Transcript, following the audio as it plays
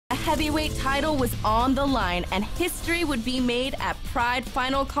Heavyweight title was on the line, and history would be made at Pride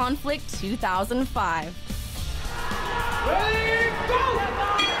Final Conflict 2005. Ready, go!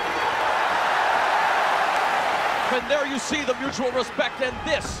 And there you see the mutual respect, and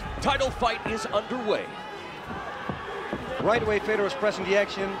this title fight is underway. Right away, Fedor is pressing the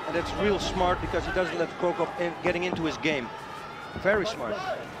action, and that's real smart because he doesn't let Cro Cop getting into his game. Very smart.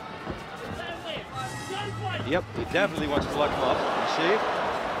 Yep, he definitely wants to lock him up. You see?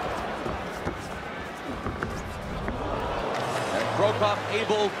 And Cro Cop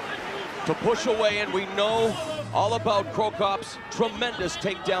able to push away, and we know all about Cro Cop's tremendous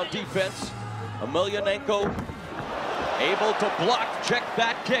takedown defense. Emelianenko able to block, check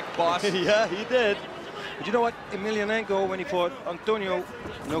that kick, boss. Yeah, he did. But you know what? Emelianenko, when he fought Antonio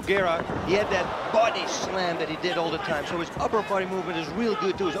Nogueira, he had that body slam that he did all the time. So his upper body movement is real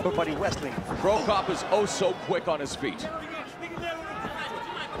good too, his upper body wrestling. Cro Cop is oh so quick on his feet.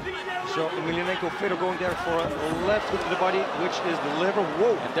 So Emelianenko, Fedor going there for a left hook to the body, which is the liver.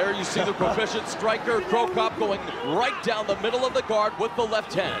 Whoa! And there you see the proficient striker, Cro Cop, going right down the middle of the guard with the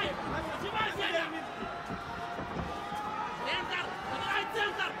left hand.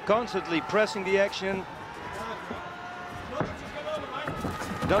 Constantly pressing the action.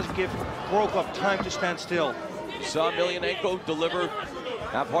 Doesn't give Cro Cop time to stand still. You saw Emelianenko deliver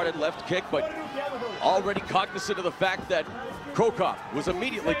half-hearted left kick, but already cognizant of the fact that Cro Cop was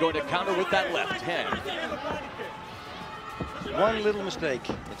immediately going to counter with that left hand. One little mistake,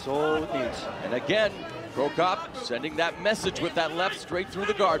 that's all it needs. And again, Cro Cop sending that message with that left straight through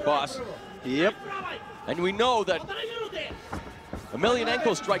the guard, boss. Yep. And we know that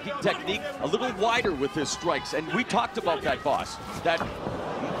Emelianenko's striking technique a little wider with his strikes, and we talked about that, boss, that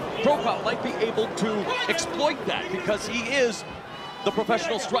Cro Cop might be able to exploit that because he is the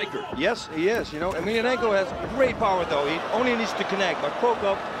professional striker. Yes, he is. You know, Emelianenko has great power, though. He only needs to connect, but Cro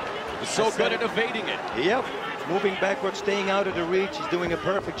Cop is so good at evading it. Yep. Moving backwards, staying out of the reach. He's doing a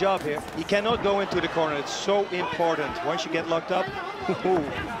perfect job here. He cannot go into the corner. It's so important. Once you get locked up,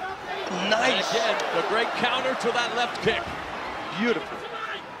 nice. And again, the great counter to that left kick. Beautiful.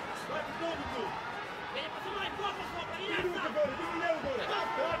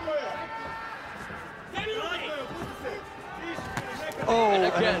 Oh,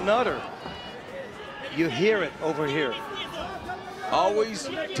 and another. You hear it over here. Always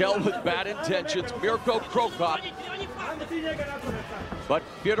dealt with bad intentions, Mirko Cro Cop. But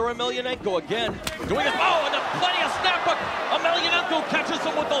Fedor Emelianenko again doing it. Oh, and plenty of snap, but Emelianenko catches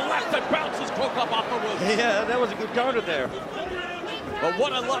him with the left and bounces Cro Cop off the roof. Yeah, that was a good counter there. But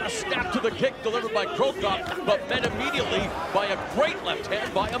what a lot of snap to the kick delivered by Cro Cop, but met immediately by a great left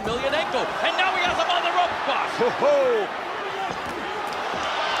hand by Emelianenko. And now he has him on the ropes, boss. Ho-ho!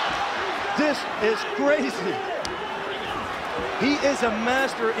 This is crazy. He is a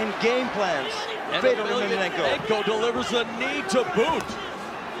master in game plans. And Fedor Emelianenko delivers a knee to boot.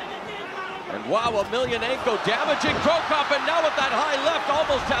 And wow, Emelianenko damaging Cro Cop, and now with that high left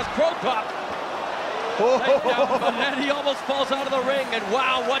almost has Cro Cop. And then he almost falls out of the ring, and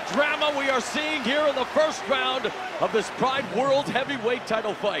wow, what drama we are seeing here in the first round of this Pride World Heavyweight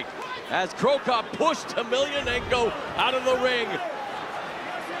title fight. As Cro Cop pushed Emelianenko out of the ring.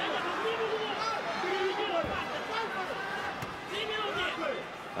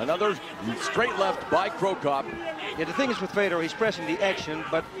 Another straight left by Cro Cop. Yeah, the thing is with Fedor, he's pressing the action,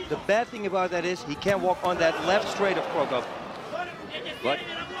 but the bad thing about that is he can't walk on that left straight of Cro Cop. But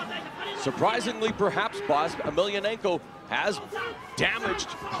surprisingly, perhaps, boss, Emelianenko has damaged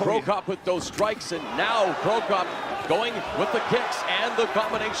Cro Cop with those strikes, and now Cro Cop going with the kicks and the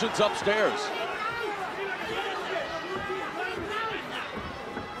combinations upstairs.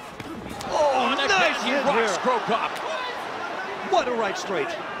 Oh, and nice again, he hit rocks here. Cro Cop. What a right straight.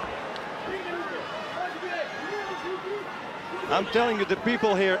 I'm telling you, the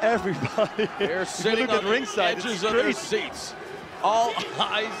people here, everybody, they're sitting on the edges of their seats. All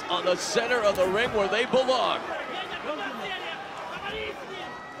eyes on the center of the ring where they belong.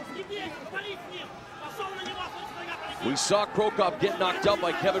 We saw Cro Cop get knocked out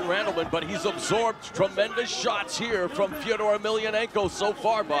by Kevin Randleman, but he's absorbed tremendous shots here from Fedor Emelianenko so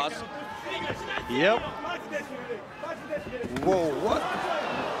far, boss. Yep. Whoa, what?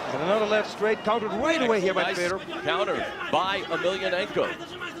 And another left straight, countered right away here by Fedor. Counter by Emelianenko.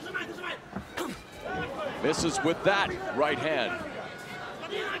 Misses with that right hand.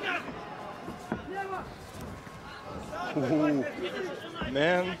 Ooh,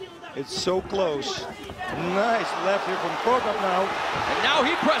 man, it's so close. Nice left here from Cro Cop now. And now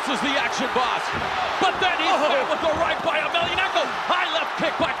he presses the action, boss. But then he's there with the right by Emelianenko. High left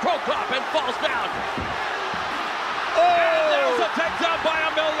kick by Cro Cop and falls down. And there's a takedown by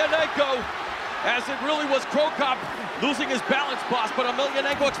Emelianenko. as it really was Cro Cop losing his balance, boss, but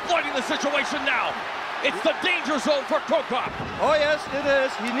Emelianenko exploiting the situation now. It's the danger zone for Cro Cop. Oh yes, it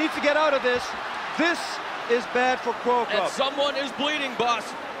is. He needs to get out of this. This is bad for Cro Cop. And someone is bleeding,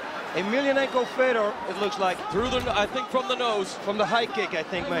 boss. Emelianenko Fedor, it looks like. Through the, I think from the nose. From the high kick, I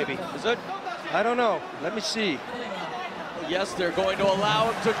think maybe. Is it? I don't know. Let me see. Yes, they're going to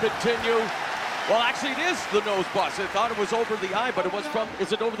allow him to continue. Well, actually, it is the nose, boss. I thought it was over the eye, but it was from,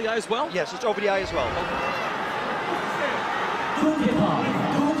 is it over the eye as well? Yes, it's over the eye as well.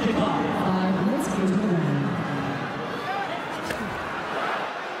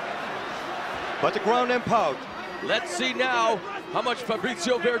 But the ground and pout. Let's see now how much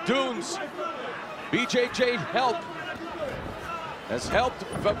Fabrizio Verdun's BJJ help has helped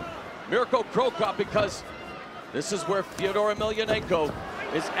Mirko Cro Cop, because this is where Fedor Emelianenko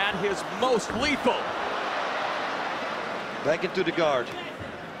is at his most lethal. Back into the guard.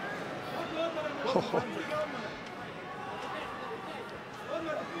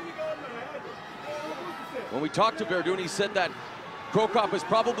 When we talked to Verdun, he said that Cro Cop is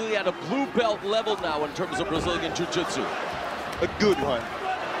probably at a blue belt level now in terms of Brazilian Jiu-Jitsu. A good one,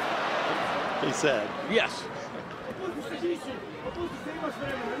 he said. Yes.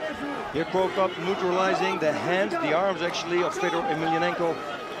 Here Cro Cop neutralizing the hands, the arms actually, of Fedor Emelianenko.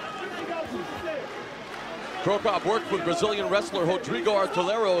 Cro Cop worked with Brazilian wrestler Rodrigo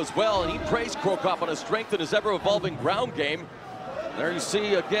Artilheiro as well, and he praised Cro Cop on his strength and his ever-evolving ground game. There you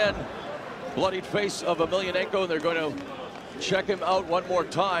see again, bloodied face of Emelianenko, and they're going to check him out one more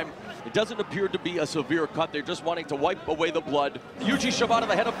time. It doesn't appear to be a severe cut. They're just wanting to wipe away the blood. Yuji Shibata,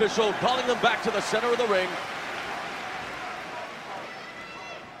 the head official, calling them back to the center of the ring.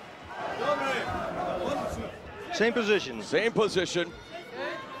 Same position. Same position.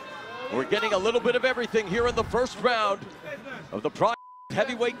 We're getting a little bit of everything here in the first round of the Pride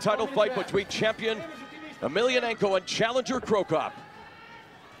heavyweight title fight between champion Emelianenko and challenger Cro Cop.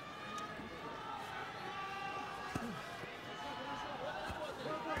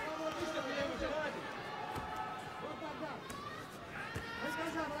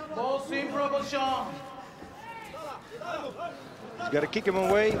 He's got to kick him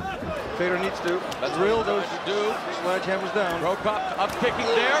away. Fedor needs to drill those sledgehammers down. Cro Cop up kicking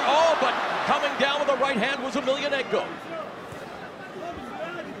there. Oh, but coming down with the right hand was Emelianenko.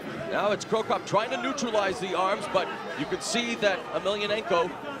 Now it's Cro Cop trying to neutralize the arms, but you can see that Emelianenko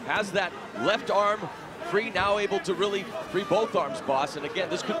has that left arm free, now able to really free both arms, boss. And again,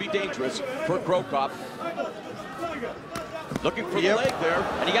 this could be dangerous for Cro Cop. Looking for the leg there,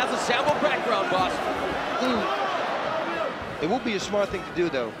 and he has a sambo background, boss. It would be a smart thing to do,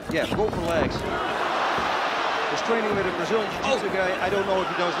 though. Yeah, go for legs. He's training with a Brazilian Jiu-Jitsu guy. I don't know if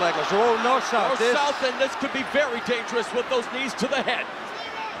he knows leg locks. Oh, north-south. North-south, and this could be very dangerous with those knees to the head.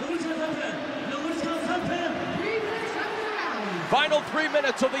 Final 3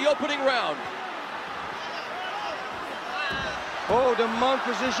 minutes of the opening round. Oh, the mount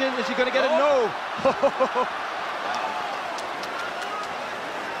position. Is he going to get it? No.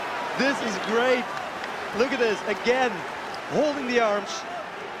 This is great. Look at this again. Holding the arms,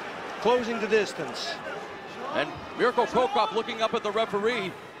 closing the distance. And Mirko Cro Cop looking up at the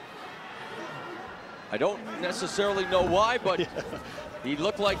referee. I don't necessarily know why, but he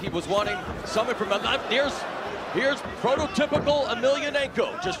looked like he was wanting something from him. Here's prototypical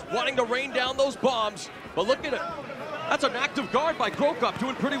Emelianenko, just wanting to rain down those bombs. But look at it. That's an active guard by Cro Cop,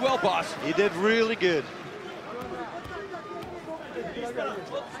 doing pretty well, boss. He did really good.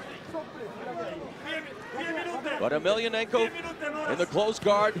 But Emelianenko in the close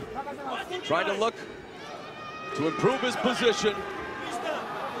guard, trying to look to improve his position.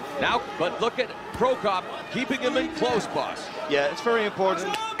 Now, but look at Cro Cop keeping him in close, boss. Yeah, it's very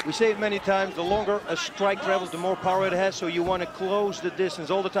important. We say it many times, the longer a strike travels, the more power it has, so you want to close the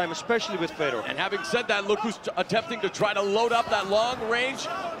distance all the time, especially with Fedor. And having said that, look who's attempting to try to load up that long-range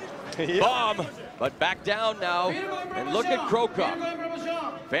bomb. But back down now, and look at Cro Cop.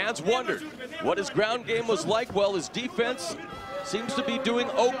 Fans wondered what his ground game was like. Well, his defense seems to be doing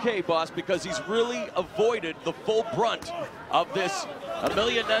okay, boss, because he's really avoided the full brunt of this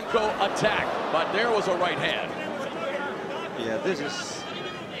Emelianenko attack. But there was a right hand. Yeah,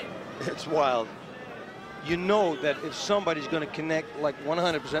 it's wild. You know that if somebody's going to connect like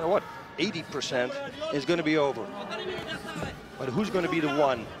 100%, or what, 80%, it's going to be over. But who's going to be the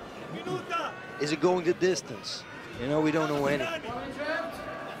one? Is it going the distance? You know, we don't know any.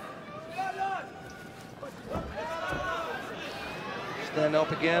 Stand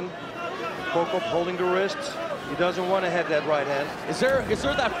up again. Cro Cop holding the wrists. He doesn't want to have that right hand. Is there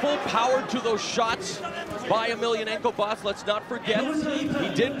that full power to those shots by Emelianenko, boss? Let's not forget, he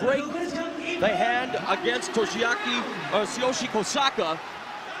did break the hand against Tsuyoshi Kosaka.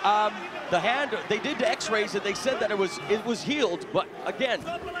 The hand, they did x-rays and they said that it was healed, but again,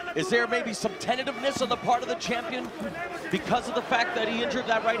 is there maybe some tentativeness on the part of the champion because of the fact that he injured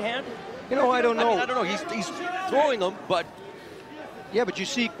that right hand? You know, I don't know. I don't know. He's throwing them, but yeah, but you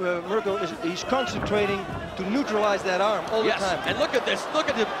see, Mirko he's concentrating to neutralize that arm all the time. And look at this. Look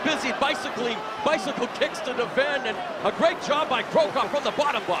at him busy bicycle kicks to defend, and a great job by Cro Cop from the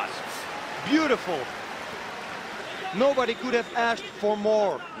bottom, boss. Beautiful. Nobody could have asked for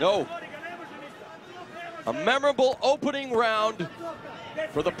more. No. A memorable opening round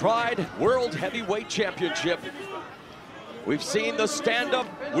for the Pride World Heavyweight Championship. We've seen the stand-up,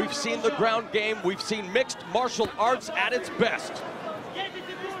 we've seen the ground game, we've seen mixed martial arts at its best.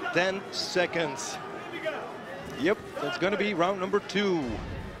 10 seconds. Yep, that's going to be round number 2.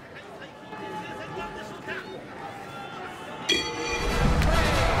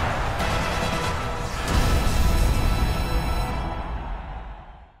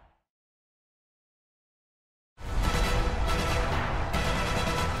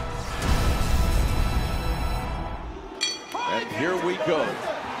 And here we go.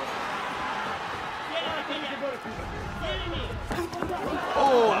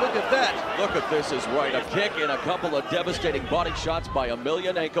 Oh, look at that. Look at this is right. A kick and a couple of devastating body shots by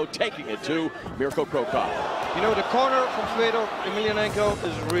Emelianenko, taking it to Mirko Cro Cop. You know, the corner from Fedor, Emelianenko,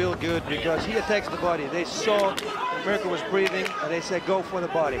 is real good because he attacks the body. They saw Mirko was breathing, and they said, go for the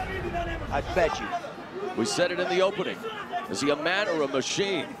body. I bet you. We said it in the opening. Is he a man or a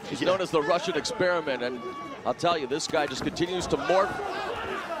machine? He's known as the Russian experiment, and I'll tell you, this guy just continues to morph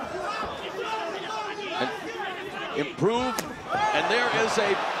and improve. And there is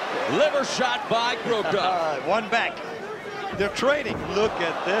a liver shot by Cro Cop. One back. They're trading. Look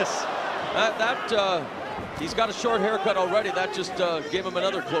at this. He's got a short haircut already. That just gave him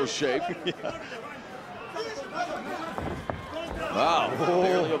another close shave. Yeah. Wow,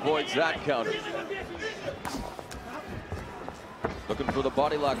 barely avoids that counter. Looking for the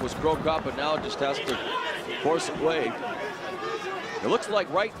body lock was Cro Cop, but now just has to force away. It looks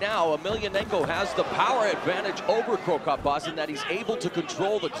like right now Emelianenko has the power advantage over Cro Cop, boss, in that he's able to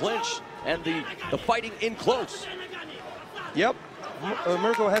control the clinch and the fighting in close. Yep,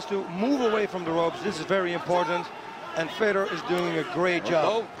 Mirko has to move away from the ropes. This is very important, and Fedor is doing a great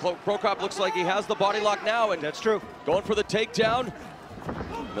job. Oh, Cro Cop looks like he has the body lock now, and that's true. Going for the takedown.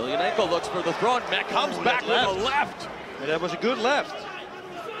 Emelianenko looks for the throw, and Matt comes back with a left. And that was a good left.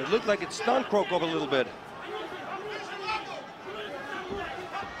 It looked like it stunned Cro Cop a little bit.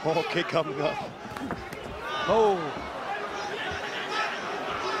 Oh, kick coming up. Oh.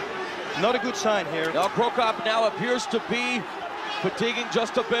 Not a good sign here. Now Cro Cop now appears to be fatiguing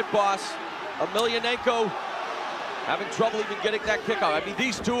just a bit, boss. Emelianenko having trouble even getting that kick out. I mean,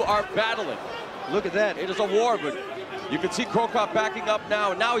 these two are battling. Look at that. It is a war, but you can see Cro Cop backing up now,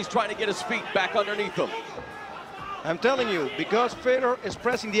 and now he's trying to get his feet back underneath him. I'm telling you, because Fedor is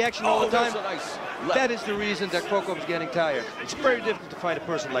pressing the action all the time, a nice that is the reason that Cro Cop is getting tired. It's very difficult to fight a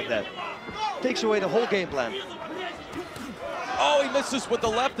person like that. Takes away the whole game plan. Oh, he misses with the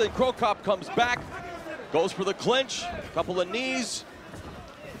left, and Cro Cop comes back, goes for the clinch, a couple of knees.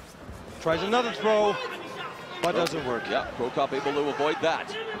 Tries another throw, but doesn't work. Yeah, Cro Cop able to avoid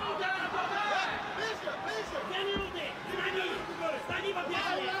that.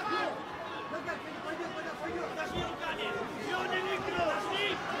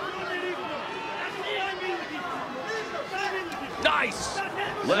 Nice!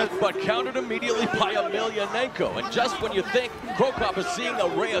 Left, but countered immediately by Emelianenko. And just when you think Cro Cop is seeing a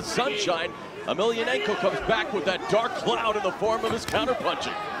ray of sunshine, Emelianenko comes back with that dark cloud in the form of his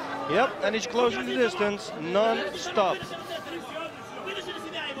counterpunching. Yep, and he's closing the distance non-stop.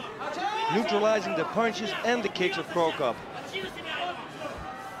 Neutralizing the punches and the kicks of Cro Cop.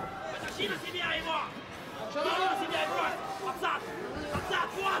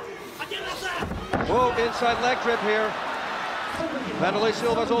 Whoa, inside leg trip here. Vanderlei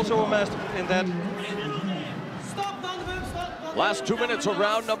Silva's also a master in that. Last 2 minutes of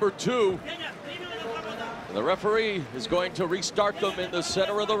round number 2. And the referee is going to restart them in the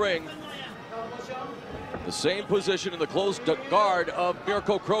center of the ring. The same position in the closed guard of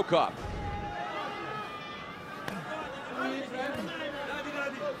Mirko Cro Cop.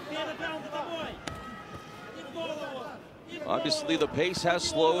 Obviously, the pace has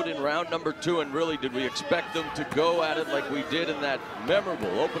slowed in round number 2, and really, did we expect them to go at it like we did in that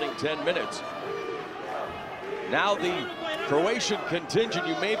memorable opening 10 minutes? Now the Croatian contingent,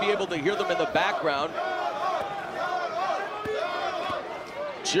 you may be able to hear them in the background,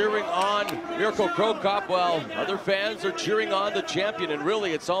 cheering on Mirko Cro Cop while other fans are cheering on the champion, and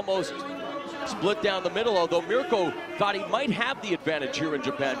really, it's almost split down the middle, although Mirko thought he might have the advantage here in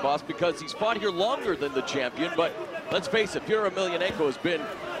Japan, boss, because he's fought here longer than the champion. But let's face it, Fedor Emelianenko has been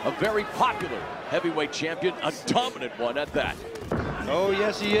a very popular heavyweight champion, a dominant one at that. Oh,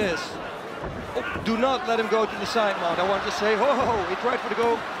 yes, he is. Oh, do not let him go to the side mount. I want to say, oh, he tried for the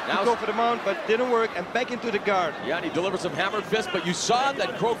go for the mount, but didn't work, and back into the guard. Yeah, and he delivered some hammer fist, but you saw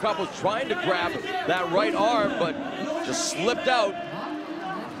that Cro Cop was trying to grab that right arm, but just slipped out.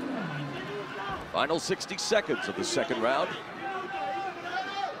 Final 60 seconds of the second round.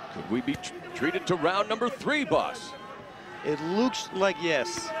 Could we be treated to round number 3, boss? It looks like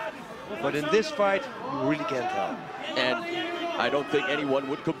yes, but in this fight, you really can't tell. And I don't think anyone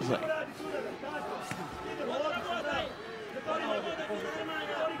would complain.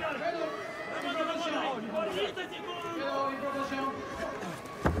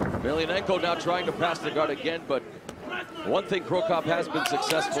 Emelianenko now trying to pass the guard again, but one thing Cro Cop has been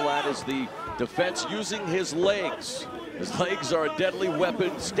successful at is the defense using his legs. His legs are a deadly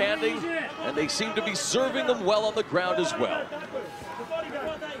weapon standing, and they seem to be serving them well on the ground as well.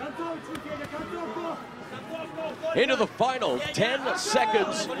 Into the final 10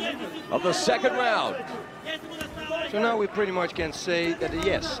 seconds of the second round. So now we pretty much can say that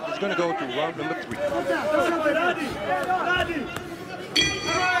yes, it's going to go to round number 3.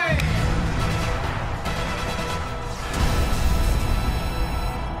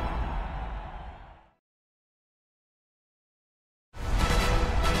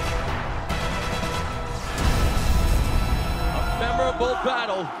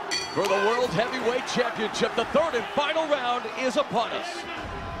 Battle for the World Heavyweight Championship. The third and final round is upon us.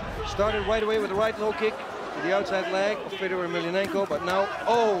 Started right away with the right low kick to the outside leg of Fedor Emelianenko, but now,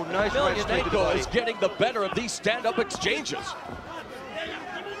 oh, nice right straight to the body. Emelianenko is getting the better of these stand-up exchanges.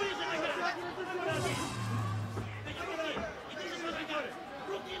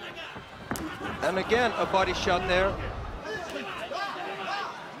 And again, a body shot there.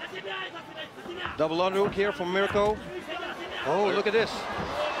 Double underhook here from Mirko. Oh, look at this.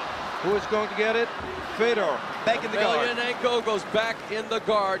 Who is going to get it? Fedor, back in the guard. Emelianenko goes back in the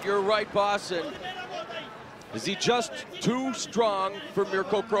guard. You're right, boss. And is he just too strong for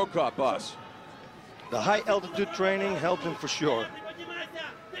Mirko Cro Cop, boss? The high altitude training helped him for sure.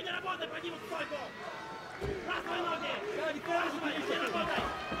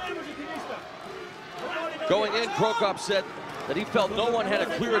 Going in, Cro Cop said that he felt no one had a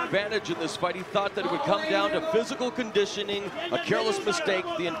clear advantage in this fight. He thought that it would come down to physical conditioning, a careless mistake,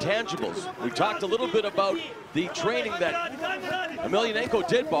 the intangibles. We talked a little bit about the training that Emelianenko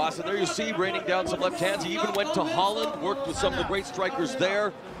did, boss, and there you see raining down some left hands. He even went to Holland, worked with some of the great strikers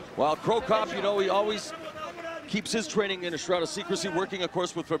there. While Cro Cop, you know, he always keeps his training in a shroud of secrecy, working, of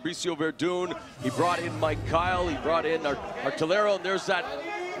course, with Fabricio Verdun. He brought in Mike Kyle, he brought in Artillero, and there's that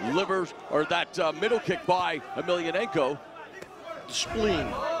liver, or that middle kick by Emelianenko. Spleen.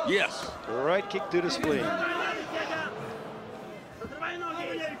 Yes. Right kick to the spleen.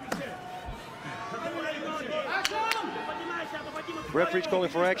 Referee's calling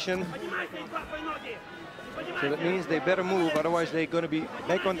for action. So that means they better move, otherwise they're going to be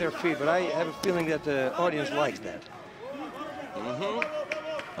back on their feet. But I have a feeling that the audience likes that.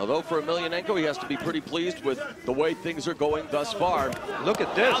 Although for Emelianenko, he has to be pretty pleased with the way things are going thus far. Look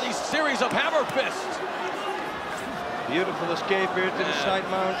at this. Now these series of hammer fists. Beautiful escape here to the side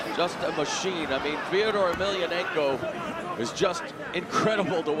mount. Just a machine. I mean, Fedor Emelianenko is just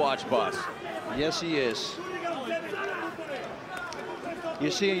incredible to watch, boss. Yes, he is.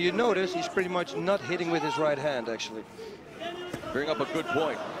 You see, you notice he's pretty much not hitting with his right hand, actually. Bring up a good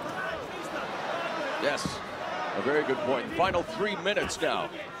point. Yes, a very good point. Final 3 minutes now.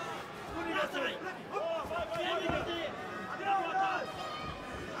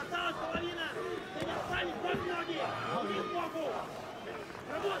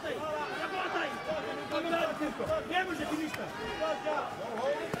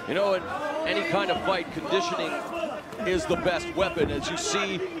 You know, in any kind of fight, conditioning is the best weapon. As you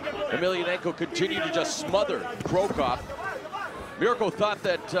see, Emelianenko continue to just smother Cro Cop. Mirko thought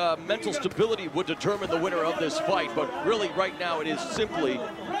that mental stability would determine the winner of this fight, but really right now it is simply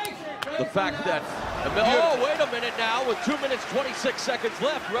the fact that oh, wait a minute now, with 2 minutes 26 seconds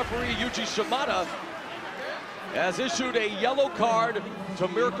left, referee Yuji Shimada has issued a yellow card to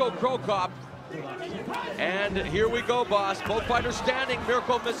Mirko Cro Cop. And here we go, boss. Both fighters standing.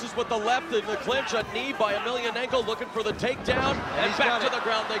 Mirko misses with the left in the clinch. A knee by Emelianenko looking for the takedown. And back to the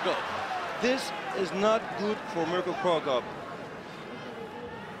ground they go. This is not good for Mirko Cro Cop.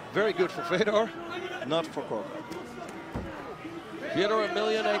 Very good for Fedor, not for Cro Cop. Fedor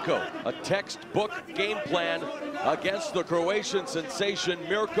Emelianenko, a textbook game plan against the Croatian sensation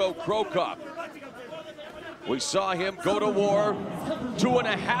Mirko Cro Cop. We saw him go to war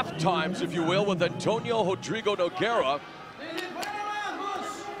 2.5 times, if you will, with Antonio Rodrigo Nogueira.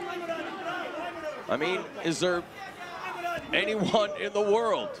 I mean, is there anyone in the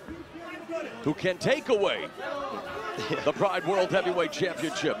world who can take away the Pride World Heavyweight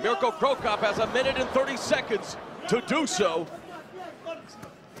Championship? Mirko Cro Cop has 1 minute and 30 seconds to do so.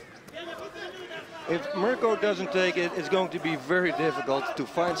 If Mirko doesn't take it, it's going to be very difficult to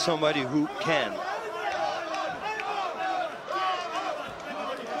find somebody who can.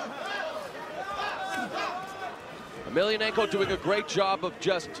 Emelianenko doing a great job of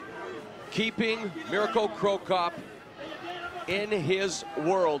just keeping Mirko Cro Cop in his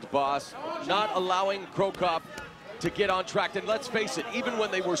world, boss. Not allowing Cro Cop to get on track. And let's face it, even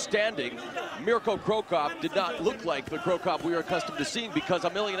when they were standing, Mirko Cro Cop did not look like the Cro Cop we are accustomed to seeing, because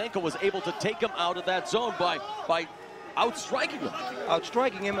Emelianenko was able to take him out of that zone by outstriking him.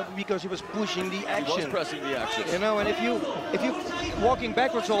 Outstriking him because he was pushing the action. He was pressing the action. You know, and if you walking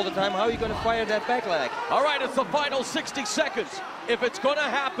backwards all the time, how are you going to fire that back leg? All right, it's the final 60 seconds. If it's going to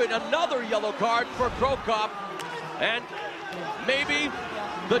happen, another yellow card for Cro Cop, and maybe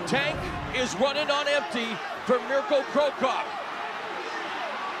the tank is running on empty for Mirko Cro Cop.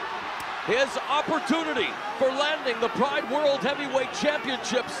 His opportunity for landing the Pride World Heavyweight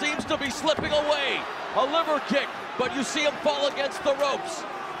Championship seems to be slipping away. A liver kick, but you see him fall against the ropes.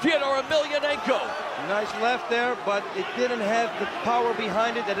 Fedor Emelianenko. Nice left there, but it didn't have the power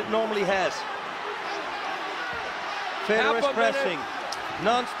behind it that it normally has. Fedor is pressing,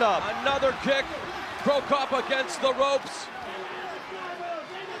 non-stop. Another kick. Cro Cop against the ropes.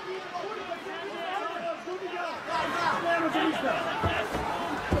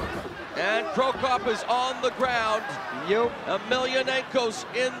 And Cro Cop is on the ground. Yep. Emelianenko's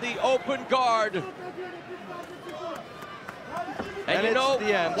in the open guard. And you know,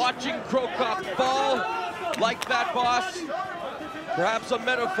 watching Cro Cop fall like that, boss, perhaps a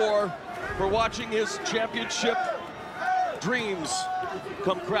metaphor for watching his championship dreams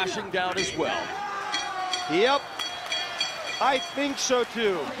come crashing down as well. Yep. I think so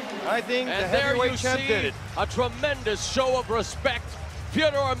too. I think the heavyweight champ did it. A tremendous show of respect.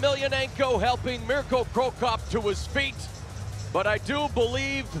 Fedor Emelianenko helping Mirko Cro Cop to his feet. But I do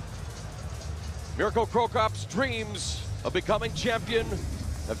believe Mirko Cro Cop's dreams of becoming champion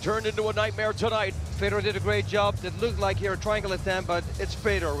have turned into a nightmare tonight. Fedor did a great job. It looked like here a triangle attempt, but it's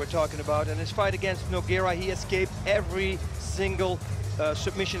Fedor we're talking about. And his fight against Nogueira, he escaped every single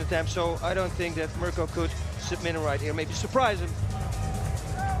submission attempt. So I don't think that Mirko could submit him right here. Maybe surprise him.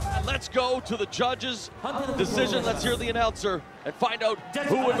 Let's go to the judges' decision. Let's hear the announcer and find out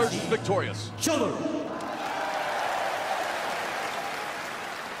who emerges victorious.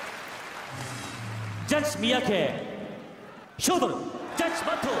 Judge Miyake. He remains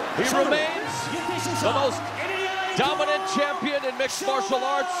the most dominant champion in mixed martial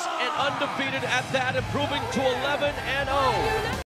arts and undefeated at that, improving to 11-0.